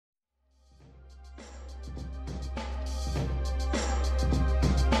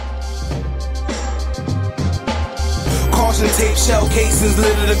Caution tape, shell casings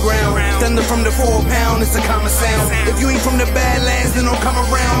litter the ground. Thunder from the 4 pound, it's a common sound. If you ain't from the Badlands, then don't come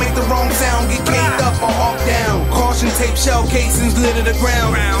around. Make the wrong sound, get caved up or hawked down. Caution tape, shell casings litter the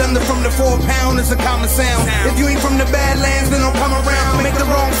ground. Thunder from the 4 pound, it's a common sound. If you ain't from the Badlands, then don't come around. Make the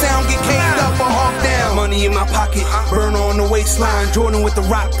wrong sound, get caved up or hawked down. Money in my pocket, burner on the waistline. Jordan with the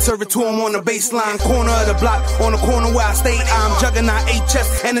rock, serve it to him on the baseline. Corner of the block, on the corner where I stay. I'm juggernaut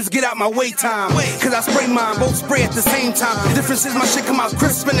HS, and it's get out my way time. Cause I spray mine, both spray at the same time. The difference is my shit come out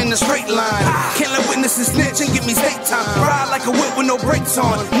crispin' in a straight line. Can't let witnesses snitch and give me state time. Ride like a whip with no brakes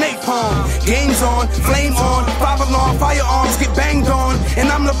on. Napalm, games on, flame on. 5 alarm, firearms get banged on. And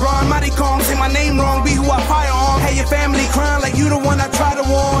I'm LeBron, mighty calm, say my name wrong, be who I fire on. Hey, your family crying like you the one I try to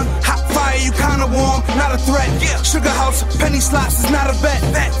warn. Hot fire, you kinda warm, not a threat. Sugar house, penny slots is not a bet.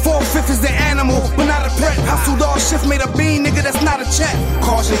 4/5 is the animal, but not a threat. Hustled all shift, made a bean, nigga, that's not a check.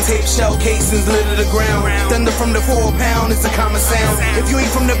 Caution tape, shell casings litter the ground. Thunder from the 4 pound, it's a common sound. If you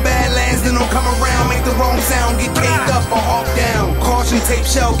ain't from the Badlands, then don't come around. Make the wrong sound, get caved up or hawked down. Caution tape,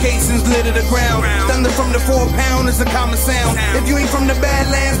 shell casings litter the ground. Thunder from the 4 pound, it's a common sound. If you ain't from the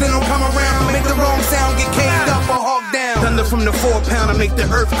Badlands, then don't come around. Make the wrong sound, get caved up or hawked down. Thunder from the 4 pound, I make the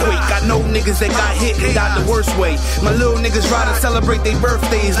earthquake. I know niggas that got hit and died the worst way. My little niggas ride and celebrate their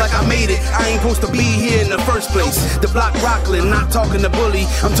birthdays like I made it. I ain't supposed to be here in the first place. The block Rockland, not talking to bully.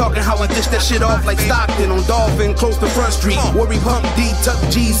 I'm talking how I dish that shit off like Stockton on Dolphin, close to Front Street. Worry pump D, tuck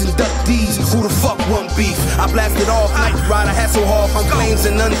G's and duck D's. Who the fuck want beef? I blasted off, night rider Hasselhoff. I'm claims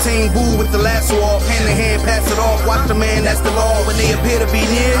an untamed bull with the lasso off. Hand in hand, pass it off. Watch the man, that's the law. When they appear to be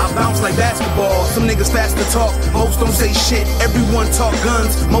near, I bounce like basketball. Some niggas fast to talk, most don't say shit. Everyone talk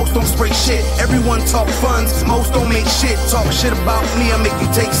guns, most don't spray shit. Everyone talk funds, most don't make shit. Talk shit about me, I make you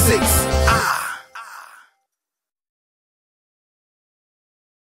take 6.